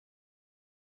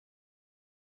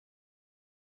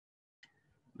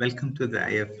Welcome to the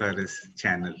IFRS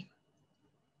channel.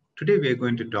 Today we are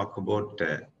going to talk about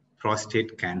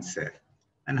prostate cancer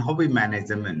and how we manage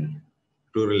them in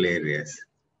rural areas.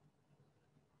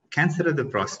 Cancer of the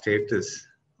prostate is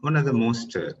one of the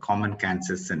most common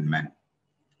cancers in men.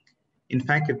 In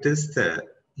fact, it is the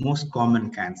most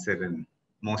common cancer in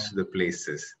most of the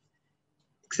places,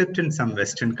 except in some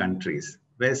Western countries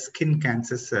where skin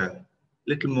cancers are a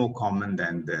little more common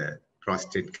than the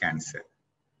prostate cancer.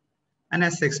 And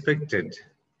as expected,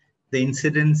 the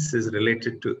incidence is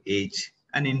related to age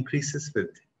and increases with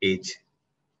age,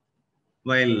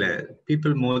 while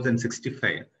people more than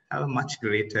 65 have a much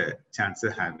greater chance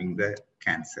of having the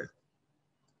cancer.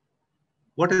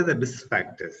 What are the risk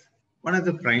factors? One of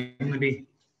the primary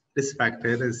risk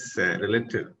factors is a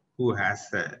relative who has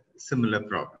a similar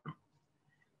problem.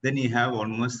 Then you have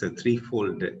almost a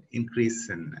threefold increase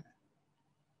in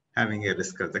having a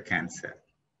risk of the cancer.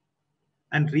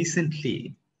 And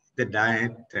recently, the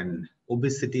diet and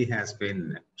obesity has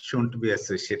been shown to be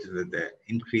associated with the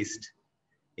increased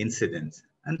incidence,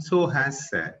 and so has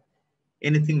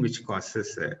anything which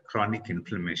causes chronic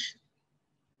inflammation.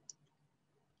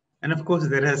 And of course,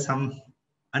 there are some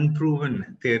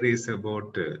unproven theories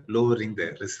about lowering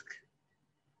the risk.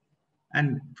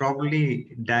 And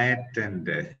probably diet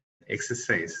and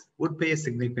exercise would play a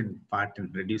significant part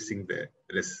in reducing the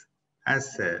risk,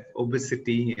 as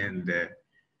obesity and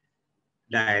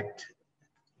diet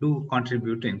do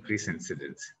contribute to increased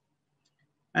incidence.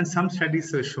 And some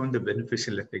studies have shown the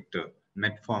beneficial effect of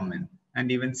metformin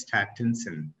and even statins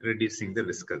in reducing the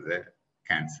risk of the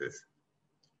cancers.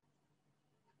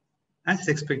 As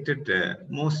expected,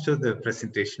 most of the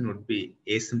presentation would be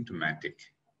asymptomatic.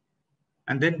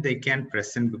 And then they can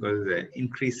present because of the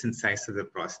increase in size of the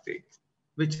prostate,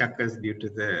 which occurs due to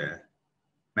the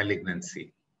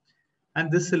malignancy. And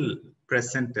this will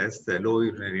present as the lower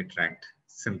urinary tract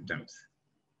symptoms.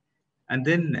 And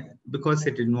then because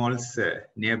it involves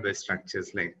nearby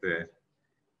structures like the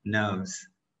nerves,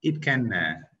 it can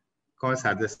cause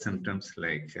other symptoms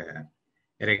like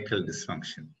erectile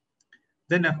dysfunction.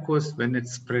 Then of course, when it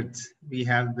spreads, we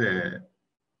have the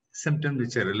symptoms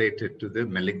which are related to the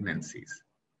malignancies.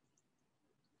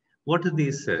 What are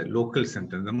these local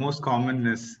symptoms? The most common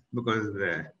is because of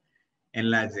the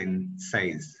enlarging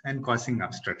size and causing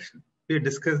obstruction. We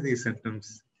discussed these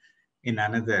symptoms in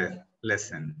another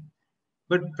lesson,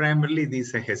 but primarily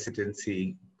these are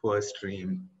hesitancy, poor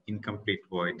stream, incomplete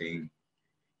voiding,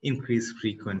 increased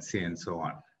frequency, and so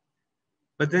on.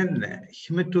 But then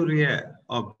hematuria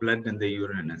or blood in the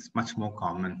urine is much more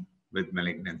common with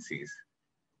malignancies.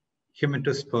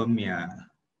 Hematospermia,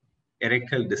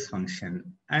 erectile dysfunction,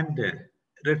 and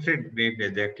retrograde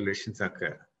ejaculations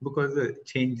occur because of the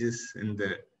changes in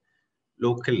the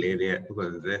local area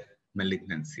because of the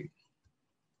malignancy.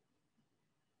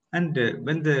 And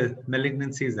when the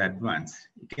malignancy is advanced,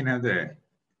 you can have the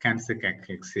cancer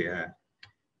cachexia,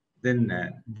 then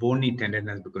bony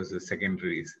tenderness because of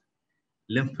secondaries,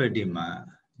 lymphedema,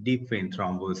 deep vein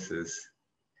thrombosis,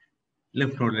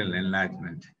 lymph nodal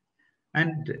enlargement.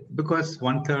 And because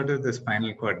 1/3 of the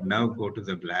spinal cord nerve go to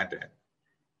the bladder,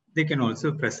 they can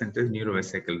also present as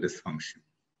neurovesical dysfunction.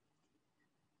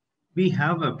 We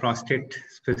have a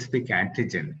prostate-specific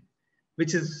antigen,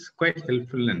 which is quite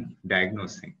helpful in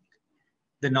diagnosing.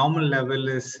 The normal level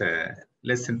is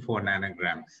less than 4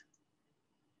 nanograms,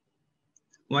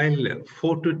 while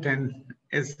 4 to 10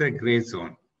 is the gray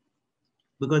zone,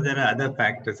 because there are other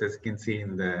factors, as you can see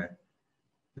in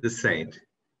this side,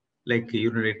 like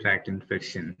urinary tract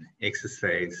infection,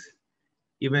 exercise,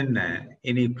 even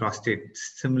any prostate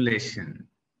stimulation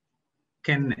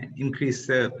can increase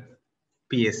the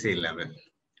PSA level.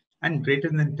 And greater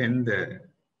than 10, the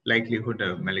likelihood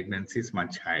of malignancy is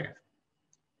much higher.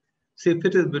 So if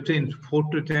it is between 4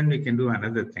 to 10, we can do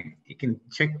another thing. You can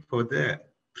check for the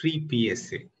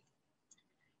pre-PSA.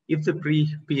 If the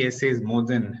pre-PSA is more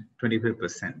than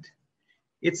 25%,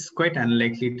 it's quite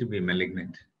unlikely to be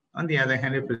malignant. On the other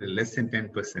hand, if it is less than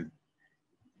 10%,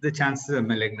 the chances of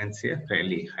malignancy are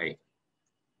fairly high.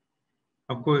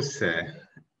 Of course,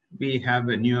 we have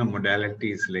newer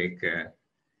modalities like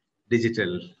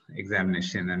digital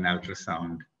examination and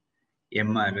ultrasound,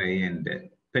 MRI, and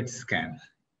PET scan.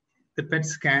 The PET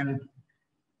scan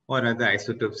or other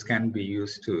isotopes can be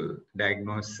used to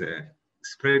diagnose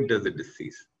spread of the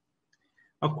disease.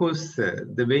 Of course,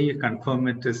 the way you confirm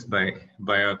it is by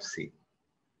biopsy.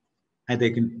 Either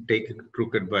you can take a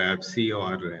crooked biopsy,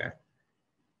 or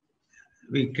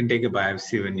we can take a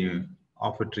biopsy when you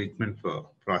offer treatment for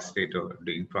prostate or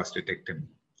doing prostatectomy.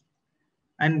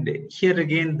 And here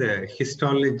again, the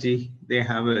histology, they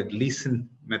have a Gleason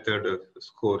method of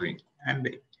scoring.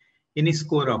 And Any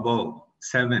score above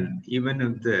 7, even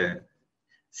if the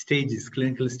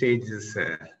clinical stage is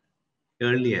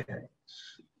earlier,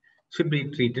 should be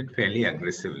treated fairly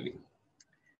aggressively.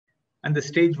 And the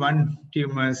stage 1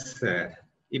 tumors,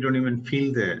 you don't even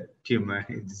feel the tumor.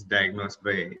 It's diagnosed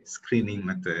by screening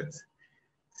methods.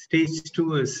 Stage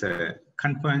 2 is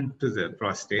confined to the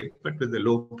prostate, but with a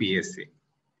low PSA.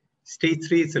 Stage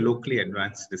 3 is a locally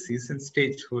advanced disease, and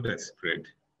stage 4 has spread.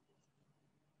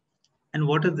 And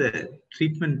what are the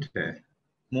treatment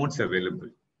modes available?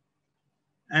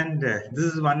 And this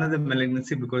is one of the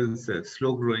malignancy because it's a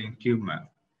slow-growing tumor.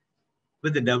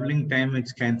 With the doubling time,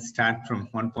 which can start from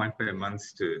 1.5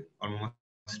 months to almost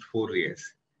 4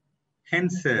 years.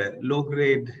 Hence,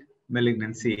 low-grade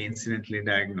malignancy incidentally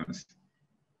diagnosed.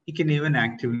 You can even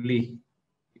actively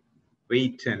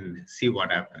wait and see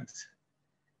what happens.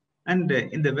 And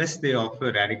in the West, they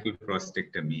offer radical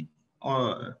prostatectomy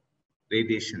or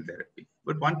radiation therapy.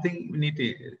 But one thing we need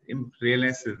to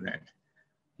realize is that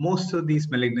most of these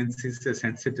malignancies are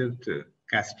sensitive to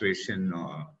castration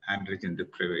or androgen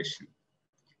deprivation.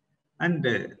 And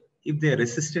if they are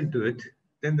resistant to it,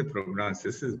 then the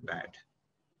prognosis is bad.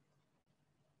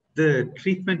 The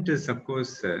treatment is, of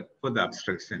course, for the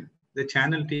obstruction. The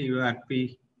channel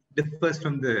TVP differs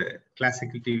from the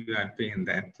classical TVP in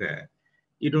that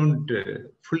you don't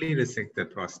fully resect the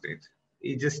prostate.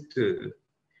 You just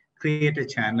create a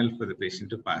channel for the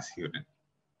patient to pass urine.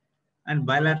 And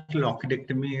bilateral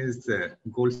orchidectomy is the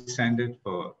gold standard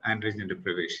for androgen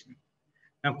deprivation.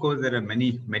 Of course, there are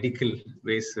many medical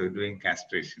ways of doing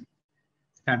castration,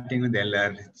 starting with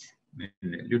LRH,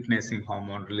 luteinizing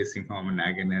hormone, releasing hormone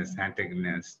agonists,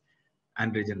 antagonists,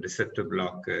 androgen receptor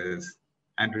blockers,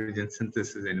 androgen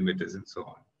synthesis inhibitors, and so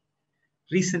on.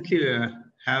 Recently, we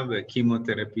have a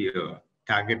chemotherapy or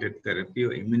targeted therapy or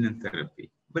immunotherapy,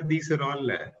 but these are all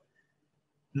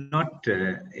not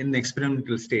in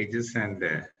experimental stages and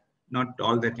not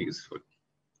all that useful.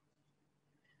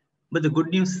 But the good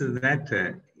news is that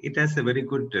it has a very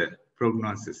good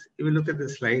prognosis. If you look at the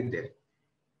slide there,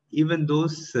 even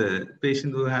those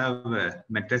patients who have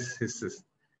metastasis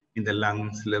in the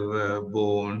lungs, liver,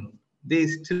 bone, they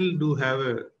still do have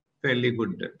a fairly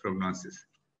good prognosis.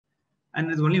 And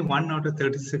there's only 1 out of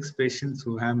 36 patients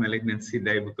who have malignancy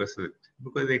die because of it,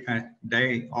 because they can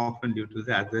die often due to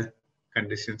the other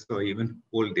conditions or even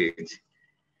old age.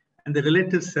 And the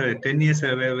relatives 10-year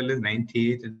survival is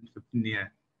 98 and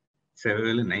 15-year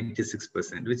survival is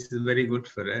 96%, which is very good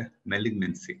for a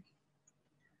malignancy.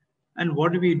 And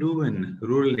what do we do in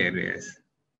rural areas?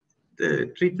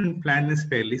 The treatment plan is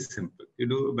fairly simple. You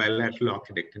do bilateral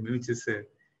orchidectomy, which is an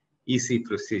easy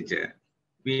procedure.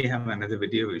 We have another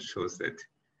video which shows that.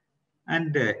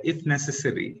 And if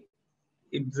necessary,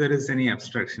 if there is any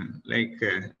obstruction, like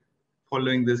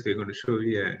following this, we're going to show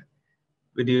you a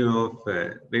video of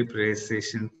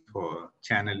vaporization for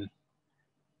channel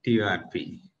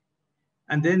TVP.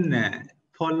 And then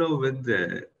follow with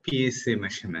the PSA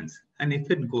measurements. And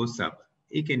if it goes up,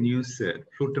 you can use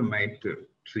flutamide to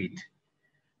treat.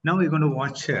 Now we're going to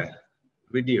watch a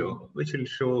video which will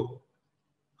show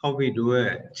how we do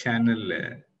a channel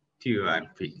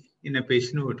TVP in a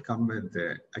patient who would come with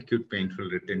acute painful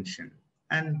retention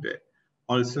and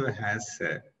also has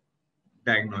a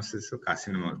diagnosis of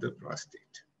carcinoma of the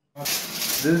prostate.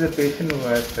 This is a patient who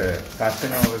has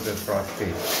carcinoma of the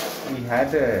prostate. He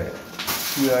had a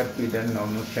TVP done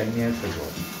almost 10 years ago.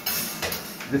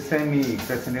 This time he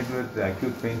presented with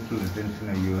acute painful retention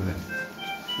of urine.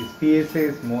 His PSA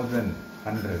is more than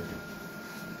 100.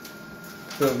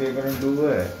 So we are going to do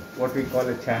what we call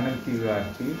a channel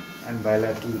TVP and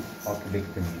bilateral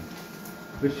orchidectomy,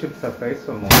 which should suffice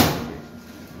for most patients.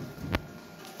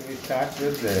 So we start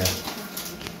with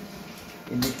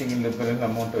injecting a liberal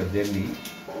amount of jelly.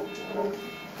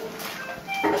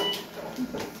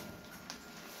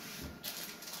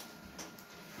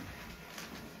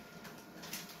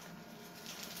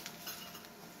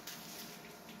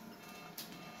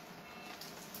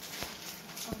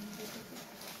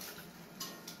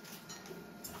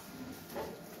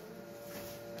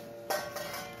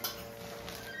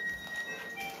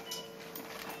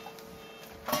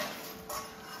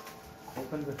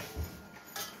 Open the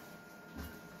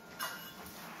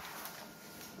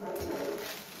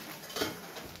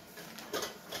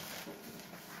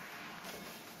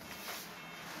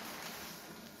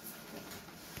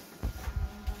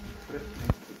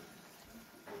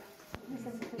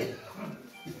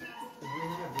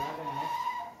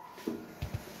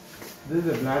This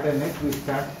is the bladder neck. We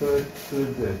start first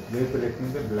with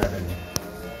vaporizing the bladder neck.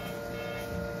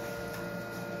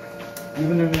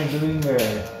 Even when we are doing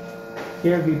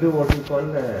Here we do what we call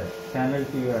the channel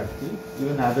TVP.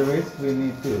 Even otherwise, we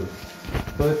need to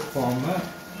first form a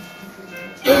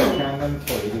channel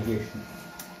for irrigation.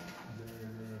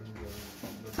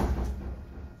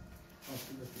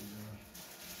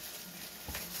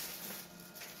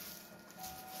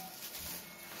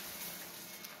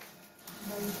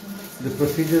 The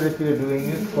procedure that we are doing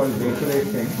is called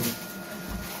vaporizing.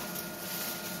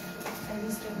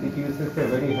 It uses a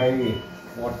very high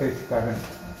wattage current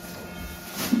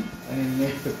and it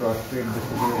makes the prostate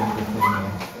disappear in the same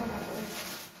way.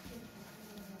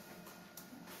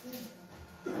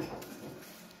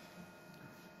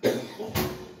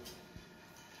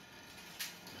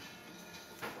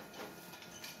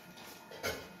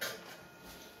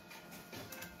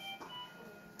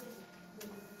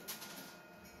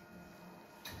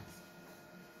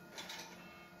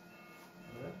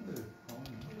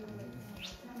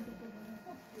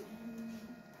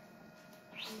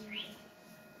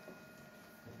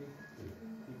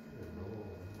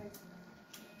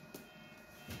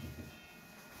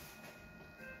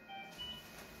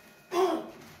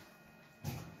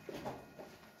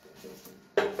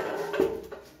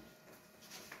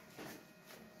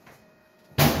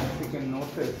 You can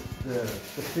notice the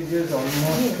procedure is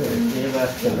almost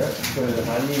avascular, so there's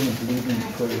hardly any bleeding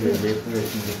because we are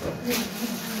vaporizing the prostate.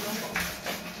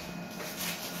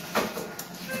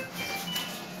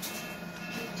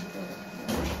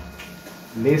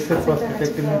 Laser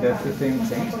prostatectomy does the same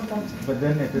thing, but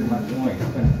then it is much more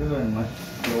expensive and much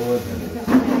slower than this.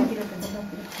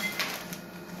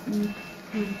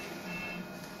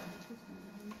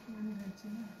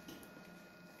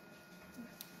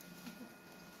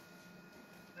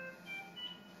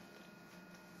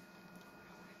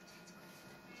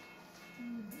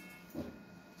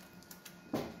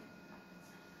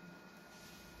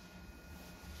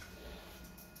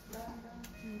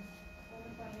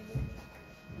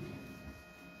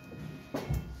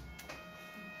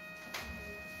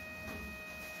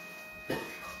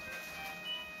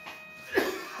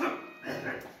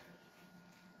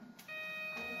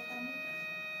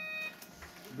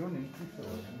 Don't increase the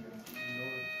volume.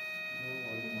 Low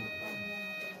volume.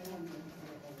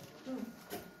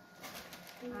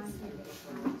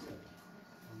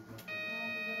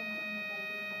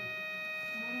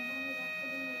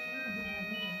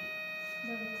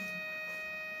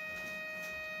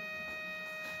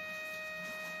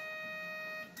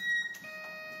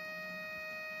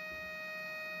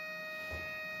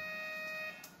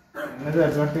 Another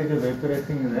advantage of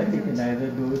vaporizing is that you can either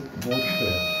do it both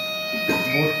ways.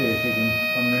 You can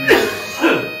combine.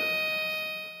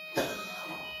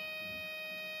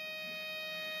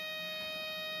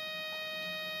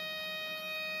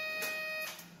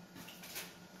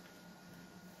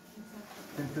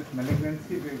 Since it's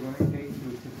malignancy, we are going to take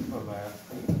juices for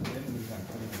biopsy, then we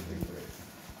continue with vaporizing.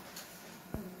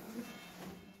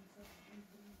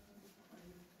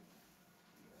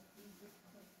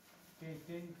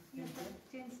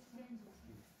 Change.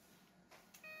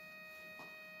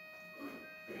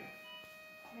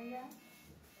 भैया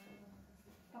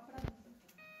कपड़ा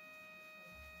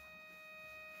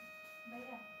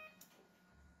भैया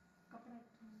कपड़ा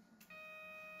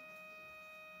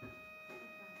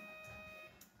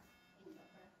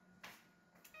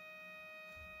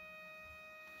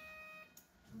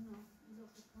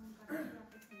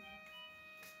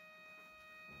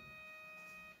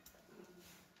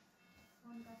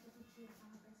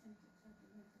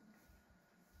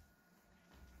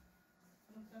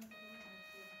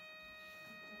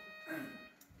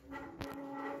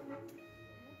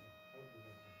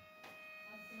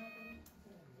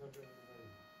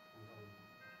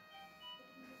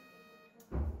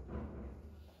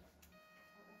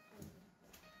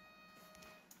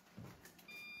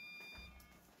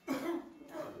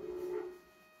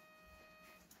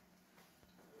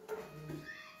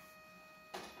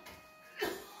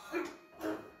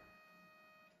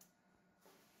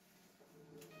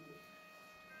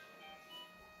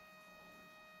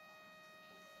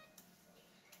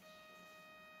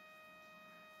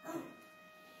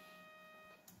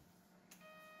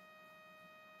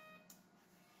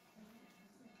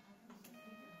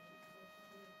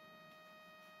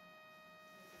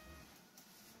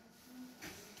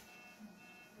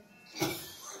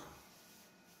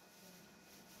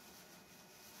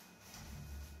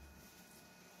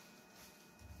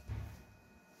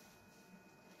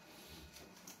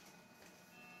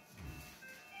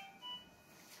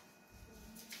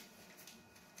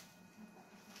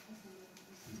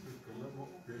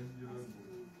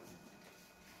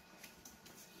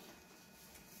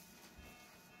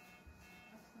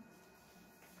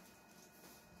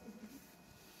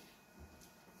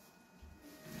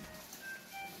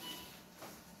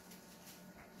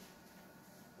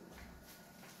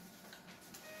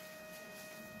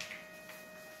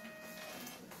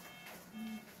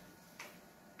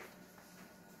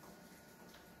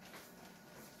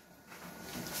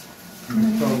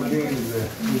the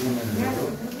luminal window.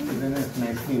 Then it's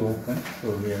nicely open, so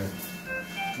we are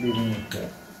leaving it there.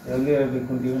 Earlier we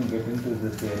couldn't even get into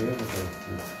this area because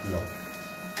it's locked.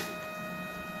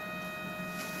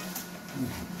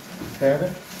 Sir,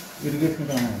 irrigation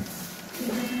का है.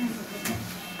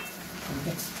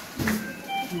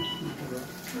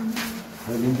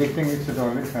 While injecting it should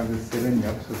always have the syringe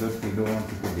up so that we don't want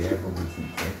to get the air bubbles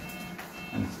inside.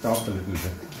 And stop a little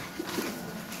bit.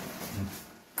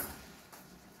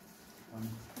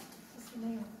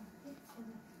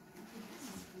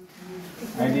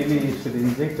 Ideally, you should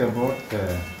inject about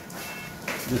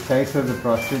the size of the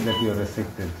prostate that you have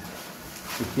resected.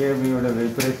 So here we would have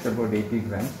vaporized about 80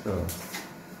 grams. So,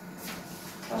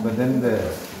 but then the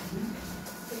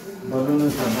balloon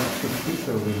is about 50,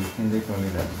 so we will inject only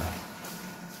that much.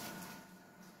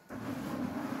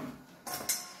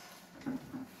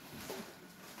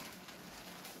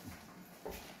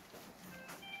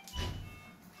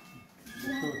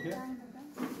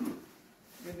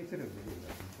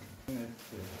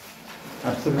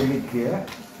 Absolutely clear,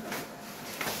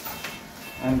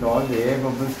 and all the air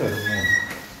bubbles are removed.